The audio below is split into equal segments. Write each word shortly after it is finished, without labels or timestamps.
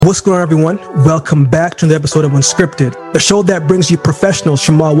What's going on, everyone? Welcome back to another episode of Unscripted, a show that brings you professionals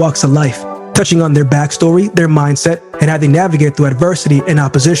from all walks of life, touching on their backstory, their mindset, and how they navigate through adversity and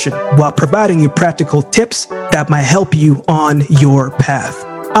opposition, while providing you practical tips that might help you on your path.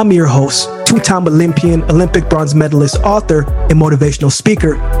 I'm your host, two-time Olympian, Olympic bronze medalist, author, and motivational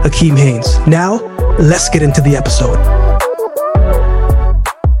speaker, Hakeem Haynes. Now, let's get into the episode.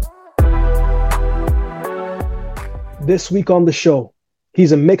 This week on the show,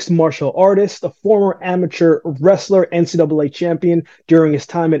 he's a mixed martial artist, a former amateur wrestler, NCAA champion during his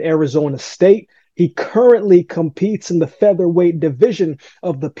time at Arizona State. He currently competes in the featherweight division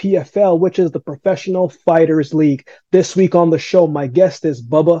of the PFL, which is the Professional Fighters League. This week on the show, my guest is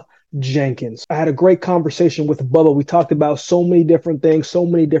Bubba Jenkins. I had a great conversation with Bubba. We talked about so many different things, so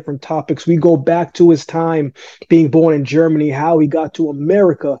many different topics. We go back to his time being born in Germany, how he got to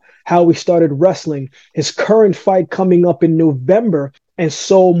America, how he started wrestling, his current fight coming up in November, and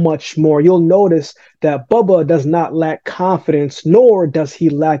so much more. You'll notice that Bubba does not lack confidence, nor does he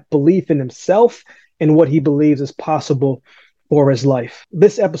lack belief in himself and what he believes is possible for his life.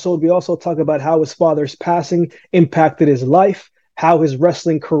 This episode, we also talk about how his father's passing impacted his life, how his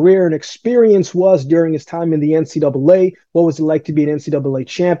wrestling career and experience was during his time in the NCAA. What was it like to be an NCAA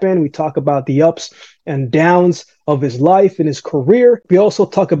champion? We talk about the ups and downs of his life and his career. We also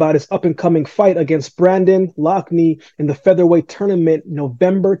talk about his up-and-coming fight against Brandon Loughnane in the featherweight tournament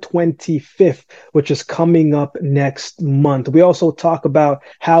November 25th, which is coming up next month. We also talk about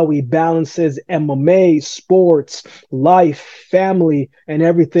how he balances MMA, sports, life, family, and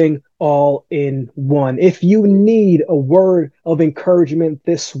everything all in one. If you need a word of encouragement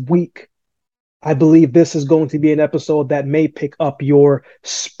this week, I believe this is going to be an episode that may pick up your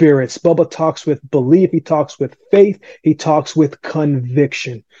spirits. Bubba talks with belief. He talks with faith. He talks with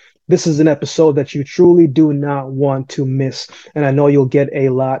conviction. This is an episode that you truly do not want to miss, and I know you'll get a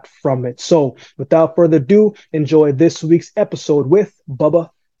lot from it. So without further ado, enjoy this week's episode with Bubba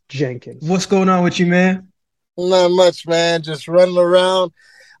Jenkins. What's going on with you, man? Not much, man. Just running around.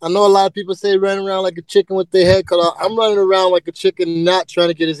 I know a lot of people say running around like a chicken with their head cut off. I'm running around like a chicken not trying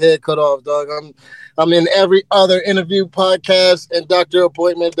to get his head cut off, dog. I'm in every other interview, podcast, and doctor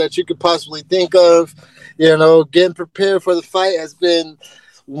appointment that you could possibly think of. You know, getting prepared for the fight has been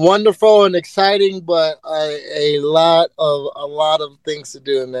wonderful and exciting, but a lot of things to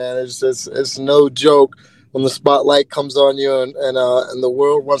do, man. It's no joke when the spotlight comes on you and the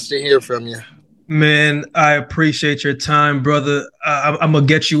world wants to hear from you. Man, I appreciate your time, brother. I'm going to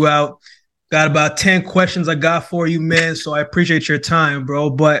get you out. Got about 10 questions I got for you, man, so I appreciate your time, bro.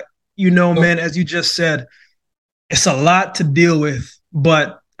 But, you know, man, as you just said, it's a lot to deal with.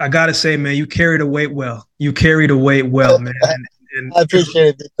 But I got to say, man, you carry the weight well. You carry the weight well, man. And I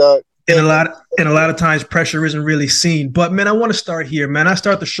appreciate it, dog. And a lot of times pressure isn't really seen. But, man, I want to start here, man. I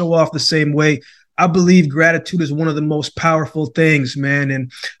start the show off the same way. I believe gratitude is one of the most powerful things, man,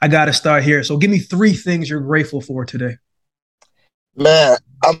 and I got to start here. So give me 3 things you're grateful for today. Man,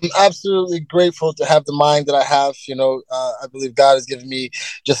 I'm absolutely grateful to have the mind that I have. You know, I believe God has given me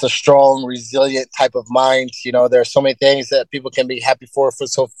just a strong, resilient type of mind. You know, there are so many things that people can be happy for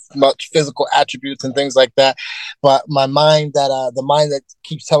so much physical attributes and things like that. But my mind the mind that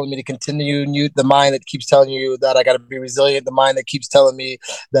keeps telling me to continue, the mind that keeps telling you that I got to be resilient, the mind that keeps telling me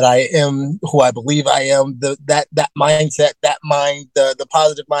that I am who I believe I am, that mindset, that mind, the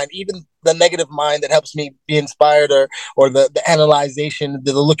positive mind, even the negative mind that helps me be inspired, or the analyzation,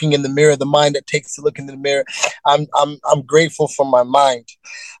 the looking in the mirror, the mind that takes to look in the mirror. I'm grateful for my mind.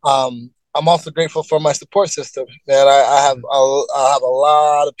 I'm also grateful for my support system, man. I have a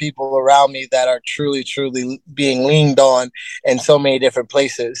lot of people around me that are truly being leaned on in so many different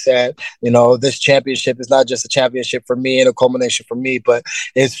places. And, you know, this championship is not just a championship for me and a culmination for me, but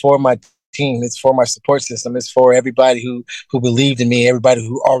it's for my team. It's for my support system. It's for everybody who believed in me, everybody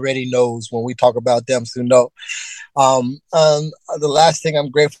who already knows when we talk about them who know. The last thing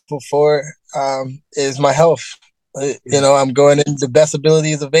I'm grateful for is my health. You know, I'm going in, the best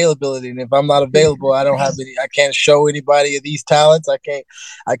ability is availability, and if I'm not available, I can't show anybody of these talents. I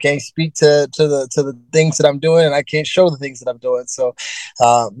can't speak to the things that I'm doing, and I can't show the things that I'm doing. So,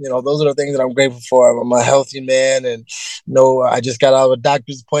 you know, those are the things that I'm grateful for. I'm a healthy man, and you know, I just got out of a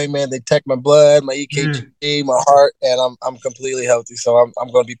doctor's appointment. They checked my blood, my EKG, my heart, and I'm completely healthy. So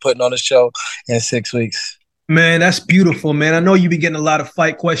I'm going to be putting on a show in 6 weeks. Man, that's beautiful, man. I know you've been getting a lot of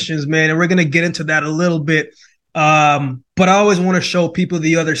fight questions, man, and we're going to get into that a little bit. But I always want to show people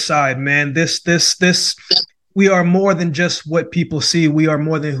the other side, man. We are more than just what people see. We are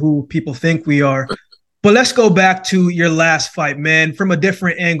more than who people think we are. But let's go back to your last fight, man, from a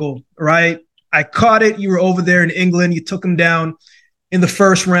different angle, right? I caught it. You were over there in England. You took him down. in the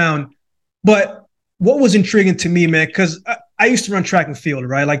first round. But what was intriguing to me, man, because I used to run track and field,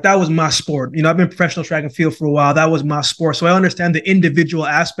 right? Like that was my sport. You know, I've been professional track and field for a while. That was my sport. So I understand the individual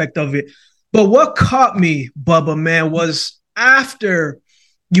aspect of it. But what caught me, Bubba, man, was after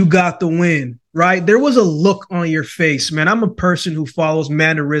you got the win, right? There was a look on your face, man. I'm a person who follows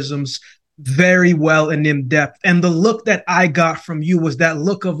mannerisms very well and in depth. And the look that I got from you was that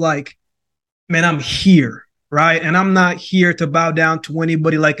look of like, man, I'm here, right? And I'm not here to bow down to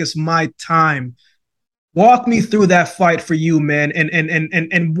anybody. Like it's my time. Walk me through that fight for you, man.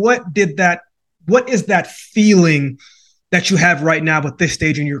 And what is that feeling that you have right now at this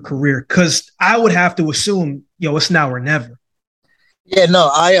stage in your career? Because I would have to assume, it's now or never. Yeah, no,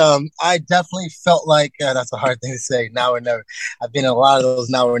 I definitely felt like that's a hard thing to say. Now or never. I've been in a lot of those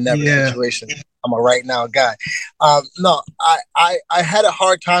now or never situations. I'm a right now guy. No, I had a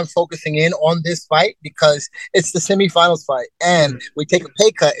hard time focusing in on this fight because it's the semifinals fight, and we take a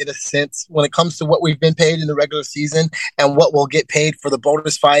pay cut in a sense when it comes to what we've been paid in the regular season and what we'll get paid for the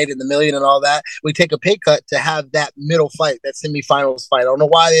bonus fight and the million and all that. We take a pay cut to have that middle fight, that semifinals fight. I don't know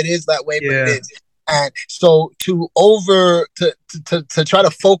why it is that way, but it is. And so to try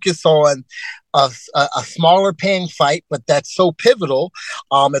to focus on a smaller paying fight, but that's so pivotal.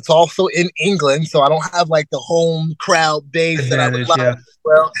 It's also in England, so I don't have like the home crowd base that I would like.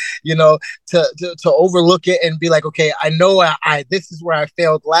 Well, to overlook it and be like, okay, I know I this is where I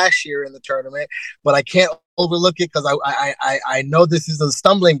failed last year in the tournament, but I can't overlook it because I know this is a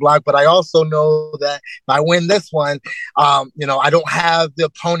stumbling block, but I also know that if I win this one, I don't have the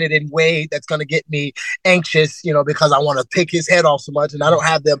opponent in weight that's going to get me anxious, because I want to take his head off so much, and I don't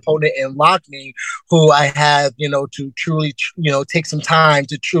have the opponent in Lockney who I have, to truly, take some time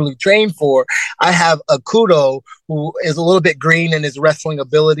to truly train for. I have a Kudo who is a little bit green in his wrestling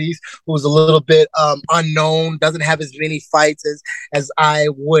abilities, who's a little bit unknown, doesn't have as many fights as I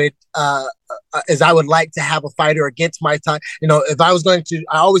would like to have a fighter against my time. If I was going to,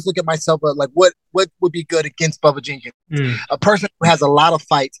 I always look at myself like what would be good against Bubba Jenkins. A person who has a lot of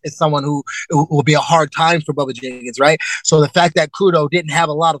fights is someone who will be a hard time for Bubba Jenkins, right? So the fact that Kudo didn't have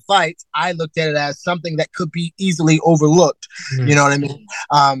a lot of fights, I looked at it as something that could be easily overlooked. You know what I mean?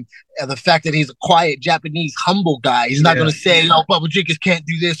 The fact that he's a quiet Japanese humble guy, he's not going to say, Bubba Jenkins can't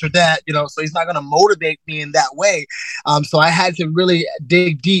do this or that, so he's not going to motivate me in that way. So I had to really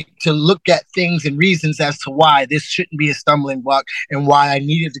dig deep to look at things and reasons as to why this shouldn't be a stumbling block and why I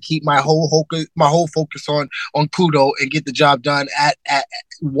needed to keep my whole focus on Kudo and get the job done at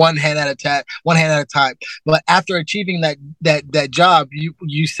one hand at a time. But after achieving that job,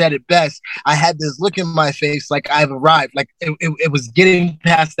 you said it best. I had this look in my face like I've arrived. Like it was getting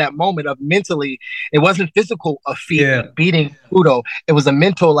past that moment of mentally. It wasn't physical a feat beating Kudo. It was a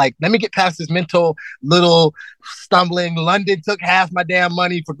mental, like, let me get past this mental little stumbling. London took half my damn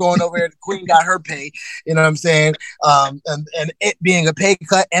money for going over there. The Queen got her pay. You know what I'm saying? And it being a pay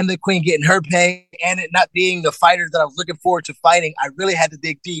cut and the Queen getting her pay and it not being the fighters that I was looking forward to fighting, I really had to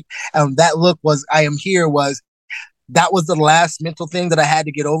dig deep. And that look was, I am here that was the last mental thing that I had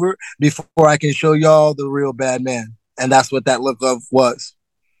to get over before I can show y'all the real bad man. And that's what that look of was.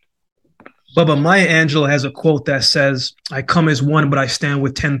 Bubba, Maya Angelou has a quote that says, "I come as one, but I stand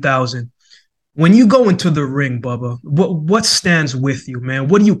with 10,000. When you go into the ring, Bubba, what stands with you, man?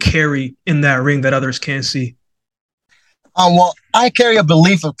 What do you carry in that ring that others can't see? Well, I carry a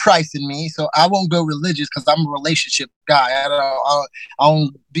belief of Christ in me, so I won't go religious because I'm a relationship guy. I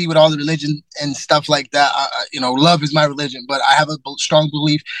don't be with all the religion and stuff like that. Love is my religion, but I have a strong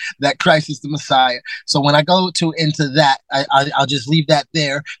belief that Christ is the Messiah. So when I go into that, I'll just leave that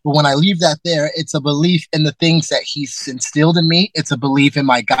there. But when I leave that there, it's a belief in the things that He's instilled in me. It's a belief in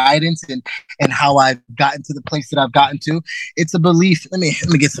my guidance and how I've gotten to the place that I've gotten to. It's a belief. Let me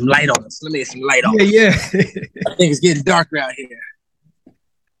get some light on this. Let me get some light on this. Yeah. I think it's getting dark around here.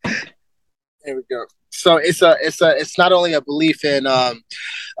 There we go. So it's not only a belief in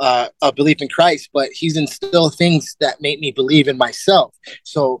Christ, but He's instilled things that made me believe in myself.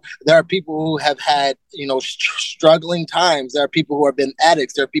 So there are people who have had struggling times. There are people who have been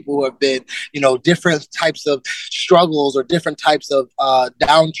addicts. There are people who have been different types of struggles or different types of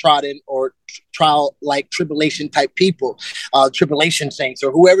downtrodden or trial like tribulation type people, tribulation saints,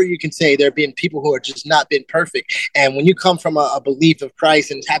 or whoever you can say. There have been people who are just not been perfect. And when you come from a belief of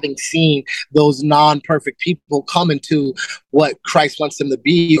Christ and having seen those non-perfect people come into what Christ wants them to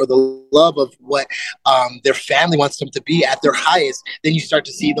be, or the love of what their family wants them to be at their highest, then you start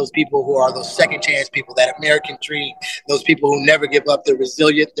to see those people who are those second chance people, that American dream, those people who never give up. They're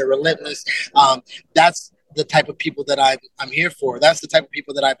resilient, they're relentless. That's the type of people that I'm here for. That's the type of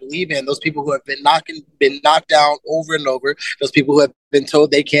people that I believe in. Those people who have been knocked down over and over. Those people who have been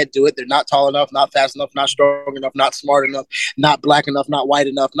told they can't do it. They're not tall enough, not fast enough, not strong enough, not smart enough, not black enough, not white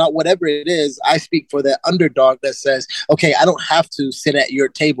enough, not whatever it is. I speak for that underdog that says, okay, I don't have to sit at your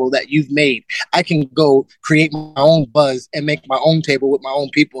table that you've made. I can go create my own buzz and make my own table with my own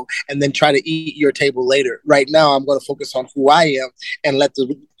people and then try to eat your table later. Right now, I'm going to focus on who I am and let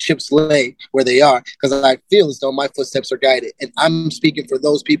the chips lay where they are, because I feel as though my footsteps are guided. And I'm speaking for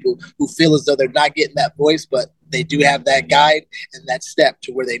those people who feel as though they're not getting that voice, but they do have that guide and that step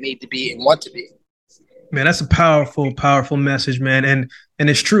to where they need to be and want to be. Man, that's a powerful, powerful message, man. And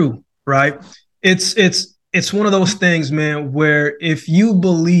it's true, right? It's one of those things, man, where if you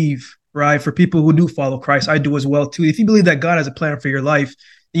believe, right, for people who do follow Christ, I do as well too. If you believe that God has a plan for your life,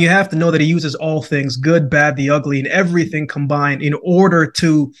 you have to know that he uses all things, good, bad, the ugly, and everything combined in order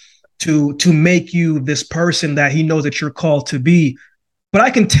to make you this person that he knows that you're called to be. But I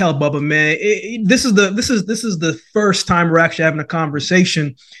can tell, Bubba, man, this is the first time we're actually having a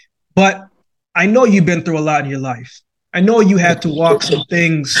conversation. But I know you've been through a lot in your life. I know you had to walk some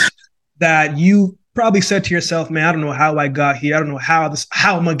things that you probably said to yourself, man, I don't know how I got here. I don't know how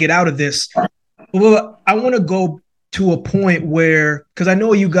I'm gonna get out of this. Well, I want to go to a point where, because I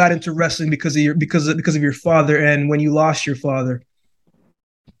know you got into wrestling because of your father, and when you lost your father.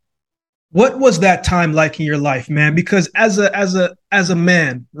 What was that time like in your life, man? Because as a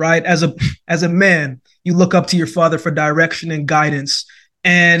man, right? As a man, you look up to your father for direction and guidance,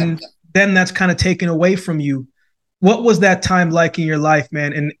 and then that's kind of taken away from you. What was that time like in your life,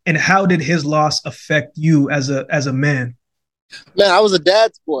 man? And how did his loss affect you as a man? Man, I was a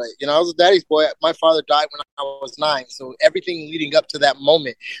dad's boy. I was a daddy's boy. My father died when I was 9. So everything leading up to that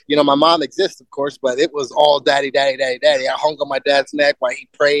moment, my mom exists, of course, but it was all daddy, daddy, daddy, daddy. I hung on my dad's neck while he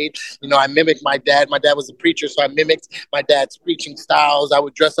prayed. I mimicked my dad. My dad was a preacher, so I mimicked my dad's preaching styles. I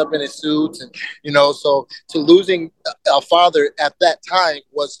would dress up in his suits. And, so to losing a father at that time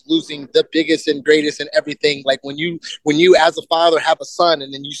was losing the biggest and greatest in everything. Like when you as a father have a son,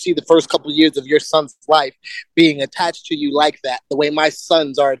 and then you see the first couple of years of your son's life being attached to you like that, the way my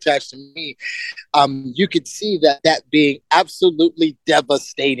sons are attached to me, you could see that being absolutely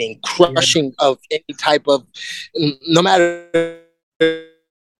devastating, crushing of any type of, no matter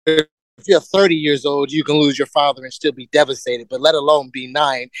if you're 30 years old, you can lose your father and still be devastated, but let alone be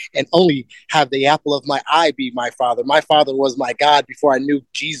 9 and only have the apple of my eye be my father. My father was my God before I knew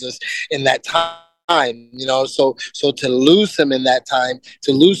Jesus in that time. So to lose him in that time,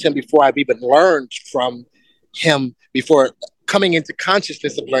 to lose him before I've even learned from him, before coming into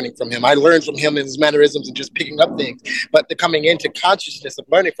consciousness of learning from him. I learned from him in his mannerisms and just picking up things. But the coming into consciousness of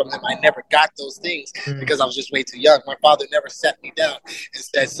learning from him, I never got those things because I was just way too young. My father never sat me down and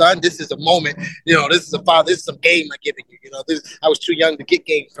said, son, this is a moment. This is this is some game I'm giving you. I was too young to get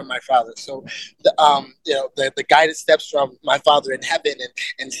game from my father. So, the guided steps from my father in heaven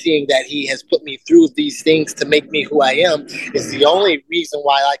and seeing that he has put me through these things to make me who I am is the only reason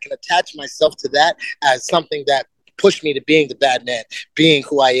why I can attach myself to that as something that pushed me to being the bad man, being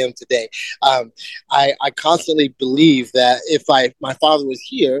who I am today. I constantly believe that if my father was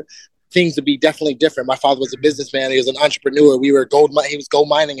here, things would be definitely different. My father was a businessman. He was an entrepreneur. He was gold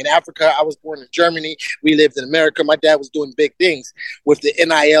mining in Africa. I was born in Germany. We lived in America. My dad was doing big things with the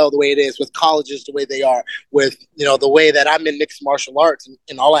NIL the way it is, with colleges the way they are, with, the way that I'm in mixed martial arts.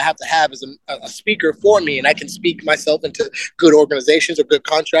 And all I have to have is a speaker for me, and I can speak myself into good organizations or good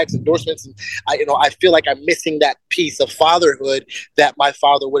contracts, endorsements. And I feel like I'm missing that piece of fatherhood that my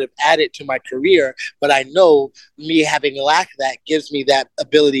father would have added to my career. But I know me having lacked that gives me that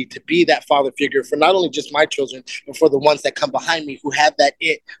ability to be that father figure for not only just my children, but for the ones that come behind me who have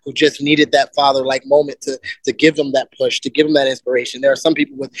who just needed that father-like moment to give them that push, to give them that inspiration. There are some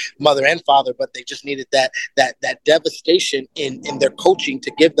people with mother and father, but they just needed that devastation in their coaching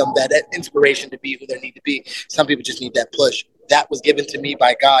to give them that inspiration to be who they need to be. Some people just need that push. That was given to me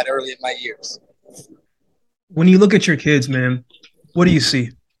by God early in my years. When you look at your kids, man, what do you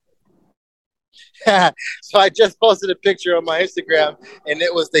see? So I just posted a picture on my Instagram, and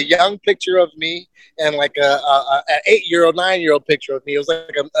it was the young picture of me and like an 8-year-old, 9-year-old picture of me. It was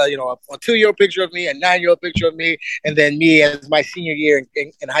like a 2-year-old picture of me, a 9-year-old picture of me, and then me as my senior year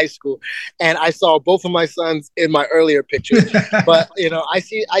in high school. And I saw both of my sons in my earlier pictures. But I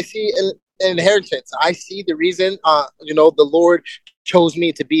see an inheritance. I see the reason the Lord chose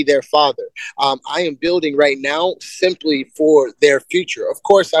me to be their father. I am building right now simply for their future. Of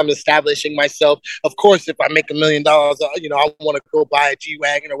course, I'm establishing myself. Of course, if I make $1,000,000, I want to go buy a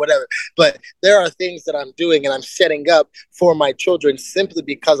G-Wagon or whatever. But there are things that I'm doing and I'm setting up for my children simply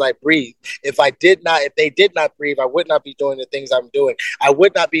because I breathe. If they did not breathe, I would not be doing the things I'm doing. I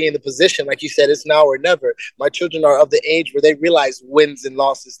would not be in the position, like you said, it's now or never. My children are of the age where they realize wins and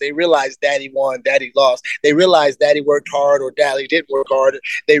losses. They realize daddy won, daddy lost. They realize daddy worked hard or daddy didn't work hard.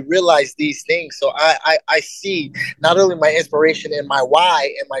 They realize these things. So I see not only my inspiration and my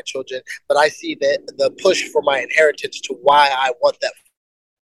why in my children, but I see the push for my inheritance to why I want that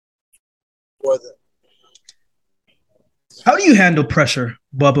for them. How do you handle pressure,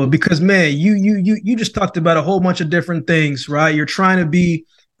 Bubba? Because man, you just talked about a whole bunch of different things, right? You're trying to be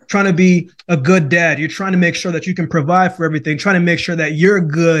a good dad. You're trying to make sure that you can provide for everything, trying to make sure that you're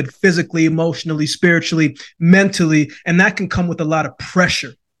good physically, emotionally, spiritually, mentally, and that can come with a lot of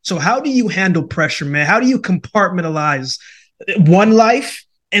pressure. So how do you handle pressure, man? How do you compartmentalize one life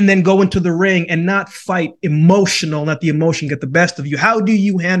and then go into the ring and not fight emotional, let the emotion get the best of you? How do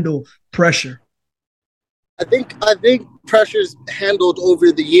you handle pressure? I think pressure's handled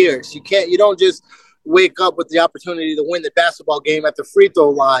over the years. You don't just wake up with the opportunity to win the basketball game at the free throw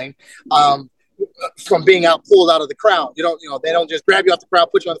line from being pulled out of the crowd. They don't just grab you off the crowd,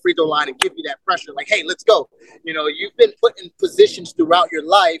 put you on the free throw line and give you that pressure like, hey, let's go. You've been put in positions throughout your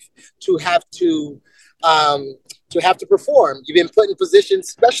life to have to perform. You've been put in positions,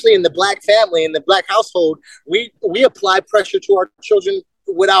 especially in the Black family, in the Black household. We apply pressure to our children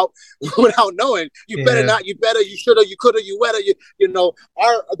without knowing. You better not, you better, you shoulda, you coulda, you woulda.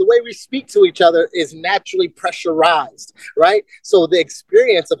 The way we speak to each other is naturally pressurized, right? So the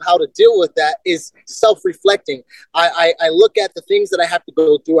experience of how to deal with that is self-reflecting. I look at the things that I have to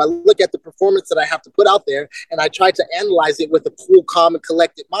go through. I look at the performance that I have to put out there, and I try to analyze it with a cool, calm, and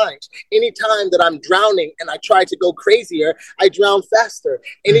collected mind. Anytime that I'm drowning and I try to go crazier, I drown faster.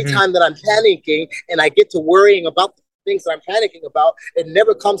 Anytime that I'm panicking and I get to worrying about things that I'm panicking about, it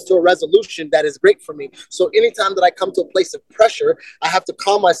never comes to a resolution that is great for me. So anytime that I come to a place of pressure, I have to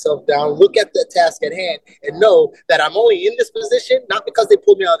calm myself down, look at the task at hand, and know that I'm only in this position, not because they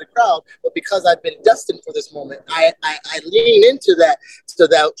pulled me out of the crowd, but because I've been destined for this moment. I lean into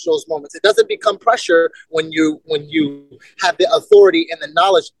those moments. It doesn't become pressure when you have the authority and the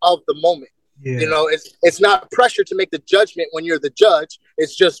knowledge of the moment. Yeah. It's not pressure to make the judgment when you're the judge.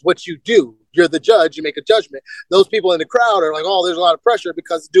 It's just what you do. You're the judge. You make a judgment. Those people in the crowd are like, oh, there's a lot of pressure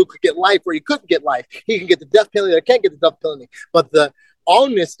because the dude could get life or he couldn't get life. He can get the death penalty or can't get the death penalty. But the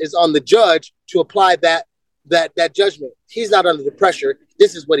onus is on the judge to apply that judgment. He's not under the pressure.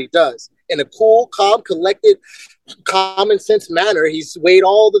 This is what he does. In a cool, calm, collected, common sense manner, he's weighed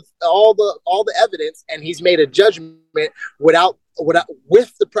all the evidence and he's made a judgment with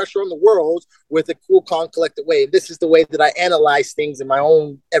the pressure on the world, with a cool, calm, collected way. And this is the way that I analyze things in my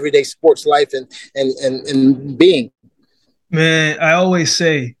own everyday sports life and being. Man, I always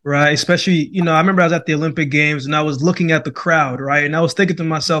say, right, especially, I remember I was at the Olympic Games and I was looking at the crowd, right? And I was thinking to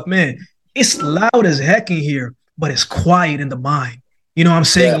myself, man, it's loud as heck in here, but it's quiet in the mind. You know what I'm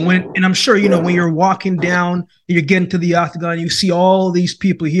saying? Yeah. And I'm sure, when you're walking down, you're getting to the octagon, you see all these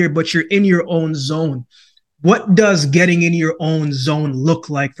people here, but you're in your own zone. What does getting in your own zone look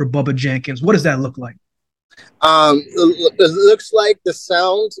like for Bubba Jenkins? What does that look like? It looks like the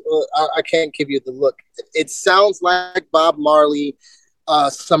sound. I can't give you the look. It sounds like Bob Marley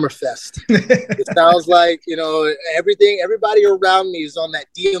Summerfest. It sounds like, everybody around me is on that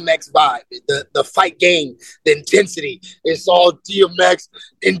DMX vibe, the fight game, the intensity. It's all DMX,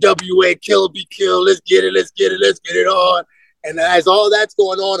 NWA, kill or be killed. Let's get it on. And as all that's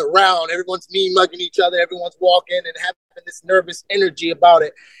going on around, everyone's mean mugging each other, everyone's walking and having this nervous energy about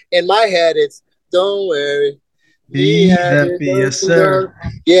it. In my head, it's don't worry. Be happy, yes, sir.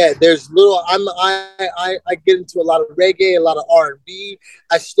 Yeah, there's I get into a lot of reggae, a lot of R&B.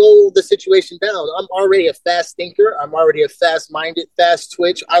 I slow the situation down. I'm already a fast thinker. I'm already a fast-minded, fast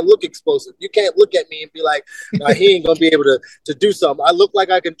twitch. I look explosive. You can't look at me and be like, no, he ain't gonna be able to do something. I look like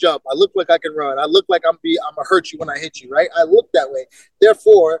I can jump. I look like I can run. I look like I'm gonna hurt you when I hit you, right? I look that way.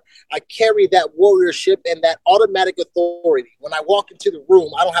 Therefore, I carry that warriorship and that automatic authority. When I walk into the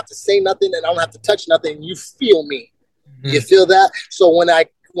room, I don't have to say nothing and I don't have to touch nothing. You feel me. You feel that? So when I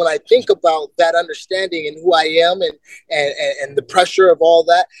think about that understanding and who I am and the pressure of all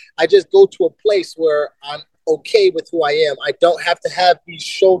that, I just go to a place where I'm okay with who I am. I don't have to have these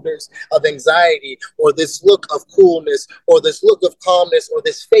shoulders of anxiety or this look of coolness or this look of calmness or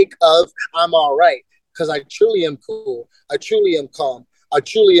this fake of I'm all right, because I truly am cool. I truly am calm. I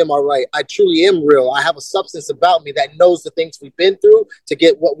truly am all right. I truly am real. I have a substance about me that knows the things we've been through to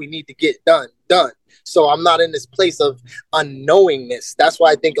get what we need to get done. So I'm not in this place of unknowingness. That's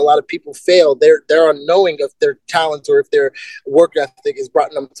why I think a lot of people fail. They're unknowing of their talent or if their work ethic is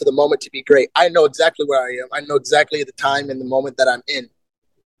brought them to the moment to be great. I know exactly where I am. I know exactly the time and the moment that I'm in.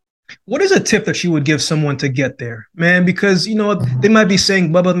 What is a tip that you would give someone to get there, man? Because, they might be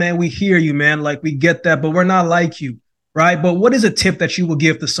saying, Bubba, man, we hear you, man. Like, we get that, but we're not like you, right? But what is a tip that you would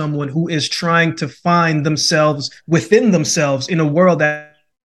give to someone who is trying to find themselves within themselves in a world that...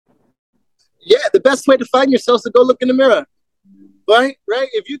 Yeah, the best way to find yourself is to go look in the mirror, right?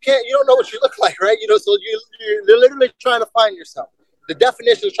 If you can't, you don't know what you look like, right? So you're literally trying to find yourself. The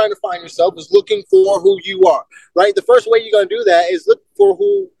definition of trying to find yourself is looking for who you are, right? The first way you're going to do that is look for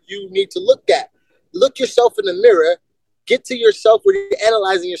who you need to look at. Look yourself in the mirror. Get to yourself where you're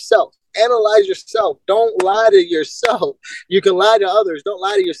analyzing yourself. Analyze yourself. Don't lie to yourself. You can lie to others. Don't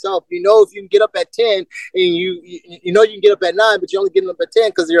lie to yourself. If you can get up at 10 and you can get up at 9, but you're only getting up at 10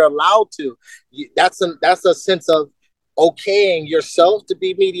 because you're allowed to. That's a sense of okaying yourself to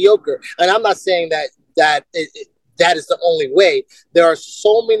be mediocre. And I'm not saying that is the only way. There are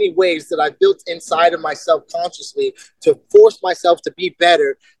so many ways that I built inside of myself consciously to force myself to be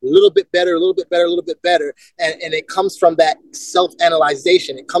better, a little bit better, a little bit better, a little bit better. And it comes from that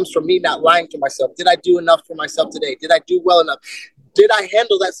self-analyzation. It comes from me not lying to myself. Did I do enough for myself today? Did I do well enough? Did I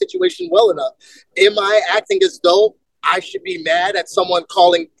handle that situation well enough? Am I acting as though I should be mad at someone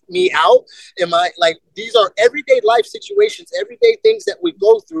calling me out? These are everyday life situations, everyday things that we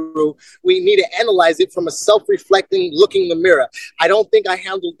go through. We need to analyze it from a self-reflecting, looking in the mirror. I don't think I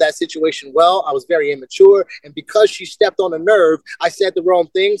handled that situation well. I was very immature. And because she stepped on a nerve, I said the wrong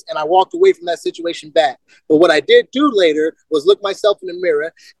things and I walked away from that situation bad. But what I did do later was look myself in the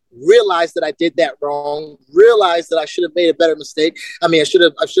mirror, realized that I did that wrong, realized that I should have made a better mistake. I should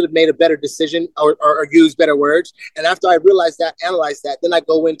have made a better decision or used better words. And after I realized that, analyzed that, then I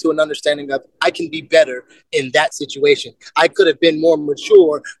go into an understanding of I can be better in that situation. I could have been more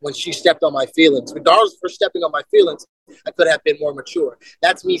mature when she stepped on my feelings. Regardless of her stepping on my feelings, I could have been more mature.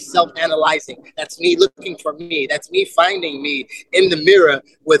 That's me self-analyzing. That's me looking for me. That's me finding me in the mirror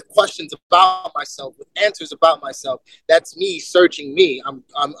with questions about myself, with answers about myself. That's me searching me.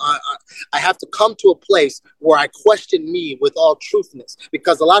 I have to come to a place where I question me with all truthness,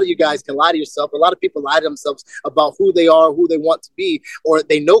 because a lot of you guys can lie to yourself. A lot of people lie to themselves about who they are, who they want to be, or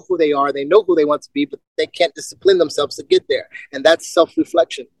they know who they are, they know who they want to be, but they can't discipline themselves to get there. And that's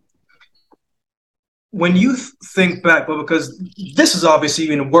self-reflection. When you think back, but because this is obviously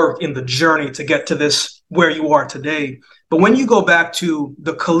even work in the journey to get to this where you are today, but when you go back to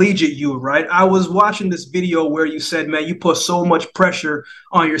the collegiate you, right? I was watching this video where you said, man, you put so much pressure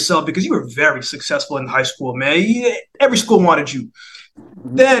on yourself because you were very successful in high school, man. Every school wanted you.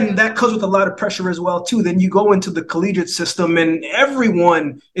 Then that comes with a lot of pressure as well, too. Then you go into the collegiate system and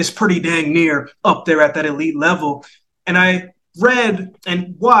everyone is pretty dang near up there at that elite level. And I read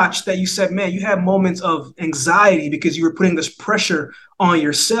and watched that you said, man, you had moments of anxiety because you were putting this pressure on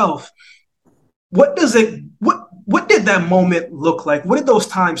yourself. What did that moment look like? What did those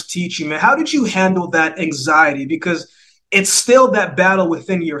times teach you, man? How did you handle that anxiety? Because it's still that battle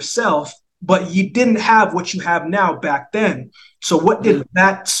within yourself, but you didn't have what you have now back then. So what did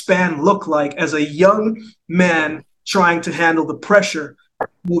that span look like as a young man trying to handle the pressure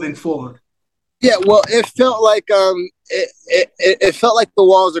moving forward? Yeah, well, it felt like it felt like the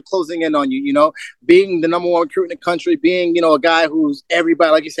walls are closing in on you, you know, being the number one recruit in the country, being, you know, a guy who's everybody,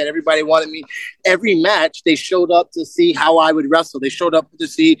 like you said, everybody wanted me. Every match, they showed up to see how I would wrestle. They showed up to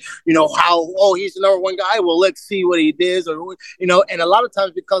see, you know, he's the number one guy. Well, let's see what he does, or, you know, and a lot of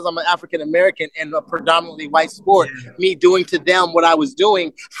times because I'm an African-American and a predominantly white sport, me doing to them what I was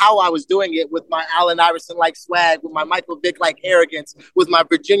doing, how I was doing it with my Allen Iverson-like swag, with my Michael Vick-like arrogance, with my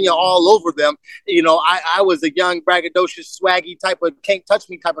Virginia all over them. You know, I was a young, braggadocious, swaggy type of can't touch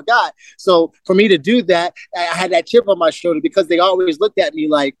me type of guy. So for me to do that, I had that chip on my shoulder because they always looked at me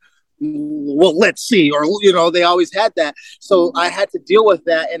like, well, let's see, or, you know, they always had that. So I had to deal with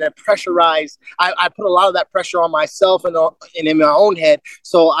that in a pressurized, I put a lot of that pressure on myself and in my own head.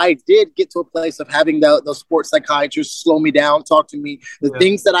 So I did get to a place of having those sports psychiatrists slow me down, talk to me,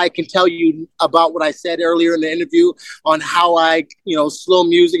 things that I can tell you about what I said earlier in the interview on how I, you know, slow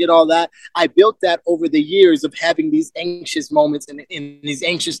music and all that. I built that over the years of having these anxious moments and in these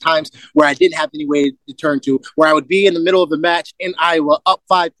anxious times where I didn't have any way to turn to, where I would be in the middle of the match in Iowa up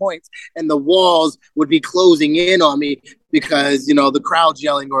 5 points, and the walls would be closing in on me because, you know, the crowd's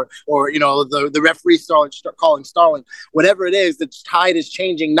yelling or you know, the referee start calling stalling, whatever it is, the tide is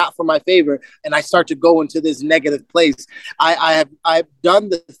changing, not for my favor. And I start to go into this negative place. I've done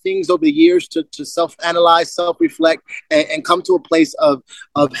the things over the years to self-analyze, self-reflect, and come to a place of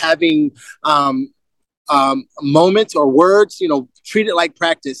having moments or words, you know, treat it like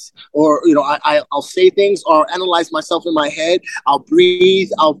practice. Or, you know, I'll say things or analyze myself in my head. I'll breathe.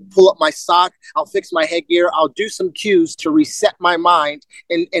 I'll pull up my sock. I'll fix my headgear. I'll do some cues to reset my mind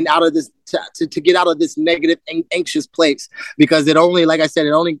and out of this, to get out of this negative and anxious place, because it only, like I said,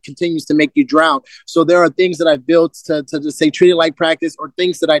 it only continues to make you drown. So there are things that I've built to just say, treat it like practice, or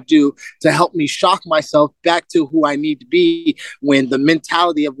things that I do to help me shock myself back to who I need to be when the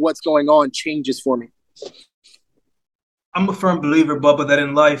mentality of what's going on changes for me. I'm a firm believer, Bubba, that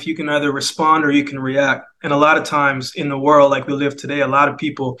in life you can either respond or you can react. And a lot of times in the world like we live today, a lot of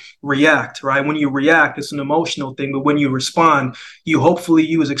people react, right? When you react, it's an emotional thing. But when you respond, you hopefully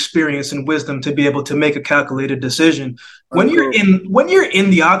use experience and wisdom to be able to make a calculated decision. When you're in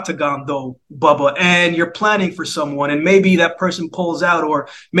the octagon, though, Bubba, and you're planning for someone, and maybe that person pulls out, or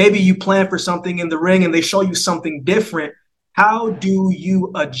maybe you plan for something in the ring and they show you something different, how do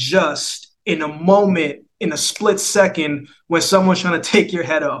you adjust in a moment, in a split second, when someone's trying to take your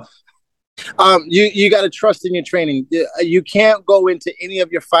head off? You got to trust in your training. You can't go into any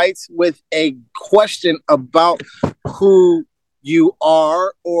of your fights with a question about who you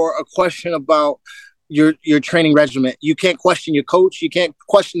are or a question about your training regimen. You can't question your coach. You can't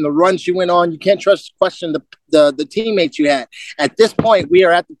question the runs you went on. You can't question the teammates you had. At this point, we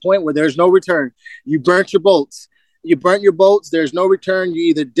are at the point where there's no return. You burnt your boats. You burnt your boats. There's no return. You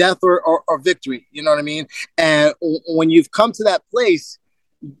either death or victory. You know what I mean? And when you've come to that place,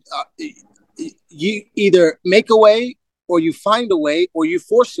 you either make a way, or you find a way, or you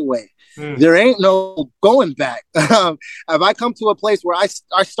force a way. There ain't no going back. If I come to a place where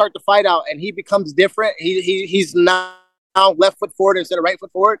I start to fight out and he becomes different, he's now left foot forward instead of right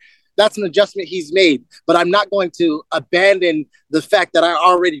foot forward, that's an adjustment he's made. But I'm not going to abandon the fact that I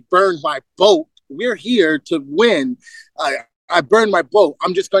already burned my boat. We're here to win. I burned my boat.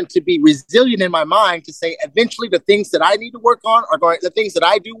 I'm just going to be resilient in my mind to say eventually the things that I need to work on the things that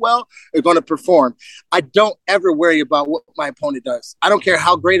I do well are going to perform. I don't ever worry about what my opponent does. I don't care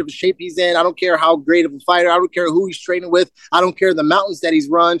how great of a shape he's in. I don't care how great of a fighter. I don't care who he's training with. I don't care the mountains that he's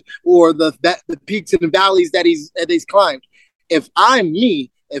run or the peaks and the valleys that he's climbed. If I'm me,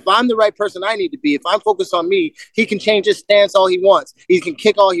 if I'm the right person I need to be, if I'm focused on me, he can change his stance all he wants. He can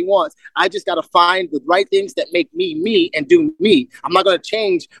kick all he wants. I just got to find the right things that make me me and do me. I'm not going to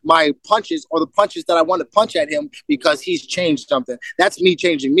change my punches or the punches that I want to punch at him because he's changed something. That's me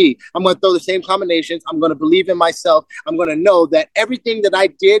changing me. I'm going to throw the same combinations. I'm going to believe in myself. I'm going to know that everything that I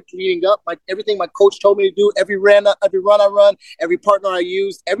did leading up, everything my coach told me to do, every run I run, every partner I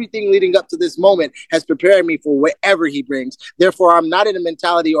used, everything leading up to this moment has prepared me for whatever he brings. Therefore, I'm not in a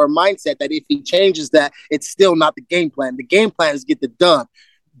mentality or mindset that if he changes that, it's still not the game plan. The game plan is get the done.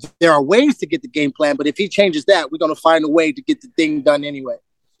 There are ways to get the game plan, but if he changes that, we're going to find a way to get the thing done anyway.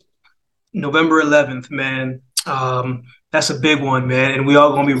 November 11th, man. That's a big one, man, and we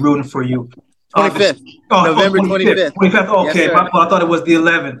all going to be rooting for you. 25th. November 25th. 25th. Okay, yes, I thought it was the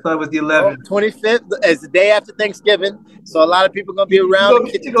 11th. 25th is the day after Thanksgiving, so a lot of people are going to be around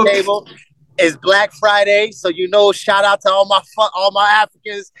the kitchen table. It's Black Friday, so shout out to all my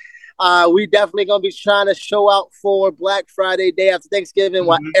Africans. We definitely gonna be trying to show out for Black Friday, day after Thanksgiving,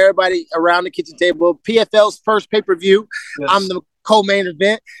 while everybody around the kitchen table. PFL's first pay-per-view. Yes. I'm the co-main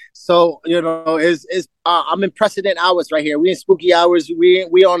event, so I'm in precedent hours right here. We in spooky hours. We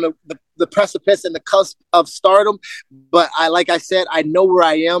on the precipice and the cusp of stardom. But like I said, I know where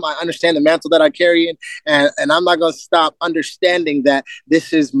I am. I understand the mantle that I carry, and I'm not going to stop understanding that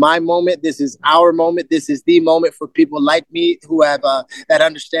this is my moment. This is our moment. This is the moment for people like me who have that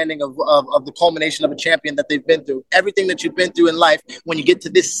understanding of the culmination of a champion that they've been through. Everything that you've been through in life, when you get to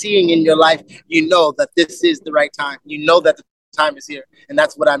this seeing in your life, you know that this is the right time. You know that the time is here, and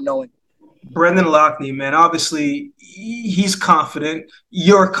that's what I'm knowing. Brendan Loughnane, man, obviously he's confident.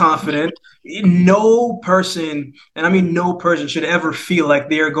 You're confident. No person, and I mean no person, should ever feel like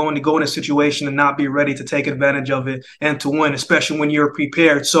they are going to go in a situation and not be ready to take advantage of it and to win, especially when you're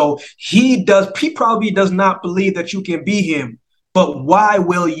prepared. So he probably does not believe that you can beat him. But why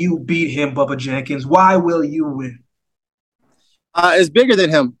will you beat him, Bubba Jenkins? Why will you win? It's bigger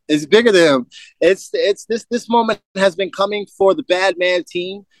than him. It's bigger than him. It's this moment has been coming for the Bad Man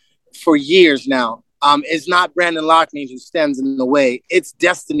team for years now. It's not Brendan Loughnane who stands in the way. It's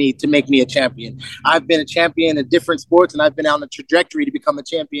destiny to make me a champion. I've been a champion in different sports, and I've been on a trajectory to become a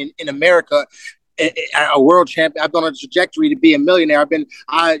champion in America a world champion. I've been on a trajectory to be a millionaire.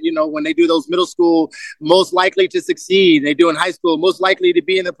 When they do those middle school, most likely to succeed, they do in high school, most likely to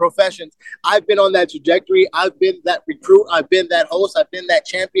be in the professions. I've been on that trajectory. I've been that recruit. I've been that host. I've been that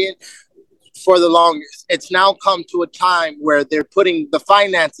champion for the longest. It's now come to a time where they're putting the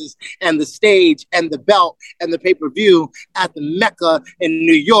finances and the stage and the belt and the pay-per-view at the Mecca in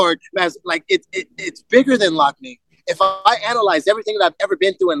New York. As like it's bigger than Loughnane. If I analyze everything that I've ever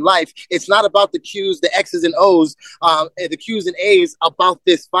been through in life, it's not about the Q's, the X's and O's, the Q's and A's about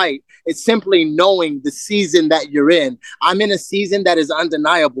this fight. It's simply knowing the season that you're in. I'm in a season that is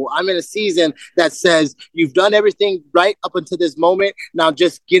undeniable. I'm in a season that says you've done everything right up until this moment. Now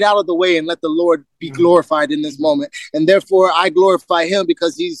just get out of the way and let the Lord be glorified in this moment. And therefore, I glorify him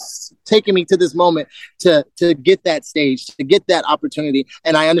because he's taken me to this moment to get that stage, to get that opportunity.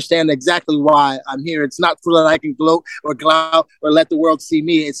 And I understand exactly why I'm here. It's not so that I can gloat or glout or let the world see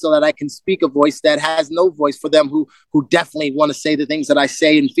me. It's so that I can speak a voice that has no voice for them who definitely want to say the things that I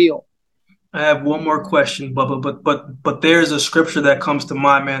say and feel. I have one more question, Bubba, but there's a scripture that comes to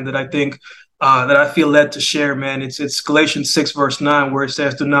mind, man, that I think that I feel led to share, man. It's Galatians 6, verse 9, where it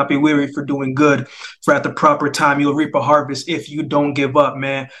says, "Do not be weary for doing good, for at the proper time you'll reap a harvest if you don't give up,"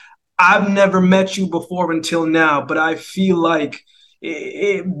 man. I've never met you before until now, but I feel like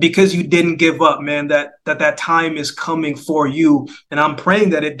because you didn't give up, man, that time is coming for you. And I'm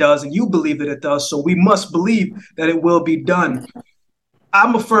praying that it does, and you believe that it does. So we must believe that it will be done.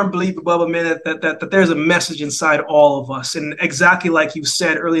 I'm a firm believer, Bubba, man, that there's a message inside all of us. And exactly like you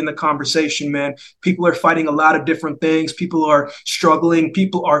said early in the conversation, man, people are fighting a lot of different things. People are struggling.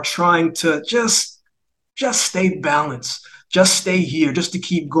 People are trying to just stay balanced, just stay here, just to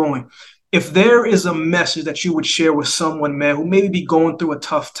keep going. If there is a message that you would share with someone, man, who maybe be going through a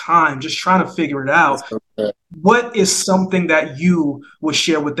tough time, just trying to figure it out, what is something that you would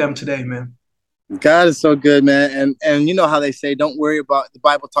share with them today, man? God is so good, man. And you know how they say, the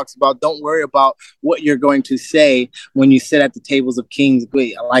Bible talks about, don't worry about what you're going to say when you sit at the tables of kings.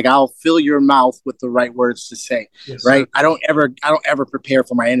 Like, I'll fill your mouth with the right words to say, yes, right? Sir. I don't ever prepare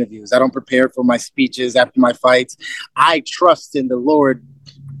for my interviews. I don't prepare for my speeches after my fights. I trust in the Lord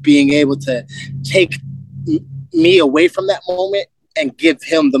being able to take me away from that moment and give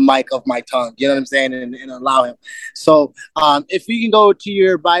him the mic of my tongue, you know what I'm saying, and allow him. So if you can go to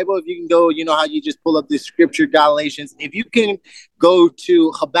your Bible, if you can go, you know how you just pull up this scripture, Galatians, if you can go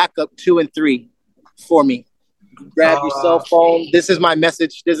to Habakkuk 2:3 for me. Grab your cell phone. This is my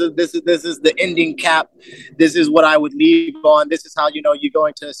message. This is the ending cap. This is what I would leave on. This is how, you go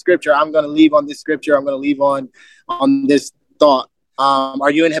into scripture. I'm going to leave on this scripture. I'm going to leave on this thought.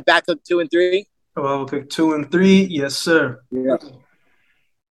 Are you in Habakkuk 2:3? Habakkuk 2:3, yes, sir. Yeah.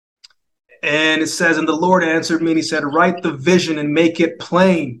 And it says, "And the Lord answered me, and he said, write the vision and make it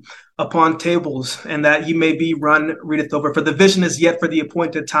plain upon tables, and that ye may be run, readeth over. For the vision is yet for the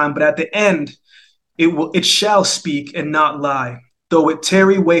appointed time, but at the end it shall speak and not lie. Though it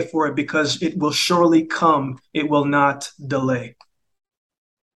tarry, wait for it, because it will surely come, it will not delay."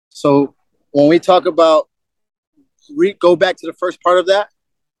 So when we talk about, go back to the first part of that.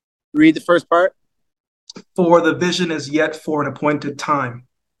 Read the first part. For the vision is yet for an appointed time.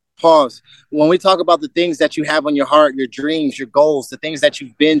 Pause. When we talk about the things that you have on your heart, your dreams, your goals, the things that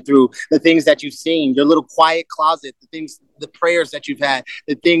you've been through, the things that you've seen, your little quiet closet, the prayers that you've had,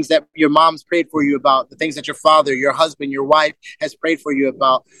 the things that your mom's prayed for you about, the things that your father, your husband, your wife has prayed for you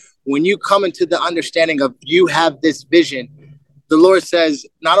about. When you come into the understanding of you have this vision, the Lord says,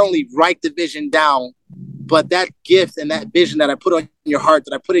 not only write the vision down, but that gift and that vision that I put on your heart,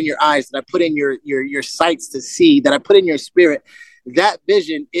 that I put in your eyes, that I put in your sights to see, that I put in your spirit, that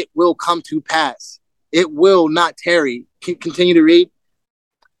vision, it will come to pass. It will not tarry. Continue to read.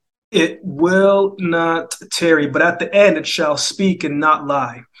 It will not tarry, but at the end it shall speak and not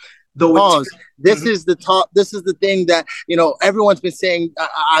lie. Though this is the talk. This is the thing that everyone's been saying.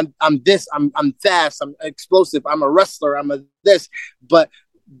 I'm this. I'm fast. I'm explosive. I'm a wrestler. I'm a this. But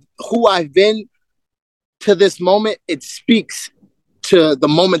who I've been to this moment, it speaks to the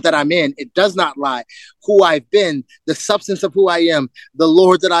moment that I'm in. It does not lie. Who I've been, the substance of who I am, the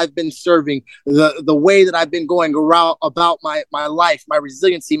Lord that I've been serving, the way that I've been going around about my life, my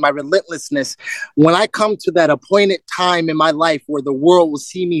resiliency, my relentlessness. When I come to that appointed time in my life where the world will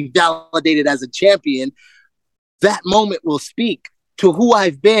see me validated as a champion, that moment will speak. To who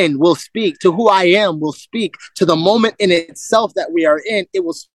I've been will speak. To who I am will speak. To the moment in itself that we are in, it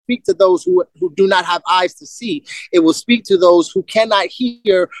will speak to those who do not have eyes to see. It will speak to those who cannot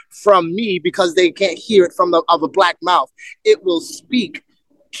hear from me because they can't hear it of a black mouth. It will speak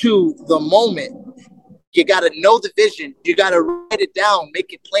to the moment. You got to know the vision. You got to write it down,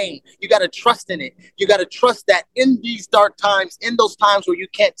 make it plain. You got to trust in it. You got to trust that in these dark times, in those times where you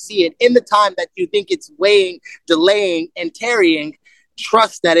can't see it, in the time that you think it's weighing, delaying, and tarrying,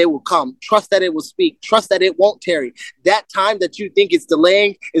 trust that it will come. Trust that it will speak. Trust that it won't tarry. That time that you think it's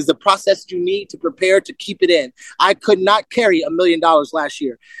delaying is the process you need to prepare to keep it in. I could not carry $1 million last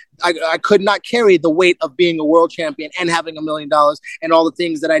year. I could not carry the weight of being a world champion and having $1 million and all the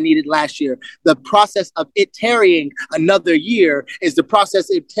things that I needed last year. The process of it tarrying another year is the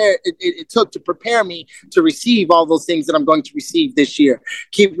process it took to prepare me to receive all those things that I'm going to receive this year.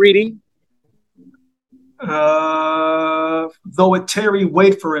 Keep reading. Though it tarry,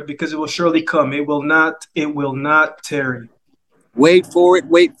 wait for it, because it will surely come. It will not tarry. Wait for it,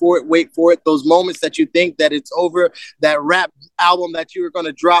 wait for it, wait for it. Those moments that you think that it's over, that rap album that you were going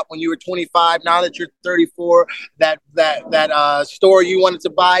to drop when you were 25, now that you're 34, that store you wanted to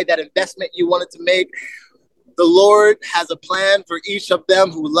buy, that investment you wanted to make. The Lord has a plan for each of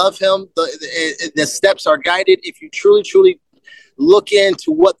them who love him. The steps are guided. If you truly, truly look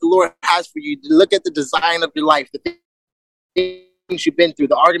into what the Lord has for you, look at the design of your life, the things you've been through,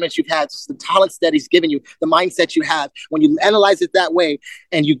 the arguments you've had, the talents that he's given you, the mindset you have. When you analyze it that way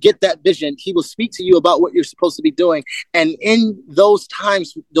and you get that vision, he will speak to you about what you're supposed to be doing. And in those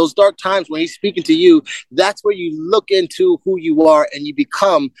times, those dark times when he's speaking to you, that's where you look into who you are and you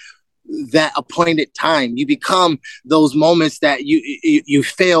become that appointed time. You become those moments that you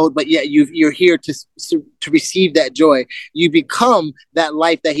failed, but yet you're here to receive that joy. You become that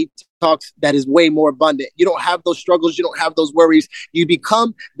life that he talks that is way more abundant. You don't have those struggles. You don't have those worries. You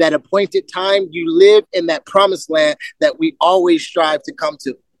become that appointed time. You live in that promised land that we always strive to come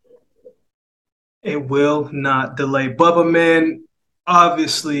to. It will not delay. Bubba, man,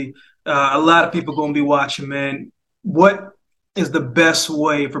 obviously, a lot of people going to be watching, man. What is the best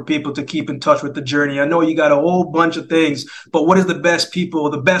way for people to keep in touch with the journey? I know you got a whole bunch of things, but what is the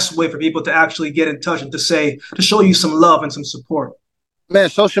best way for people to actually get in touch and to show you some love and some support? Man,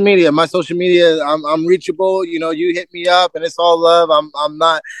 social media. My social media, I'm reachable. You know, you hit me up and it's all love. I'm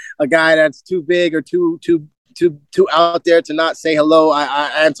not a guy that's too big or too out there to not say hello. I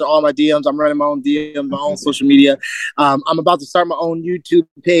answer all my DMs. I'm running my own DMs, my own social media. I'm about to start my own YouTube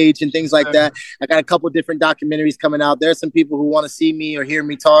page and things like that. I got a couple of different documentaries coming out. There's some people who want to see me or hear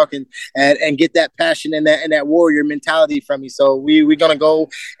me talk and get that passion and that warrior mentality from me. So we're gonna go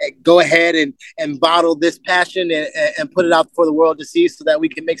ahead and bottle this passion and put it out for the world to see, so that we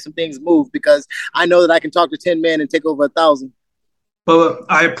can make some things move. Because I know that I can talk to 10 men and take over 1,000. But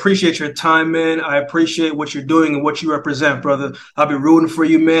I appreciate your time, man. I appreciate what you're doing and what you represent, brother. I'll be rooting for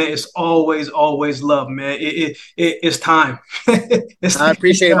you, man. It's always love, man. It's time. I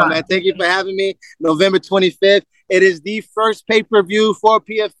appreciate it, man. Thank you for having me. November 25th. It is the first pay-per-view for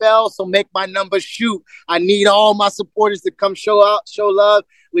PFL, so make my number shoot. I need all my supporters to come show love.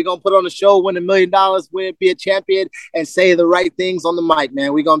 We're going to put on a show, win $1 million, be a champion, and say the right things on the mic,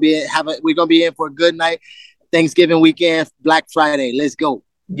 man. We're going to be in for a good night. Thanksgiving weekend, Black Friday. Let's go.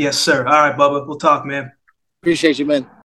 Yes, sir. All right, Bubba. We'll talk, man. Appreciate you, man.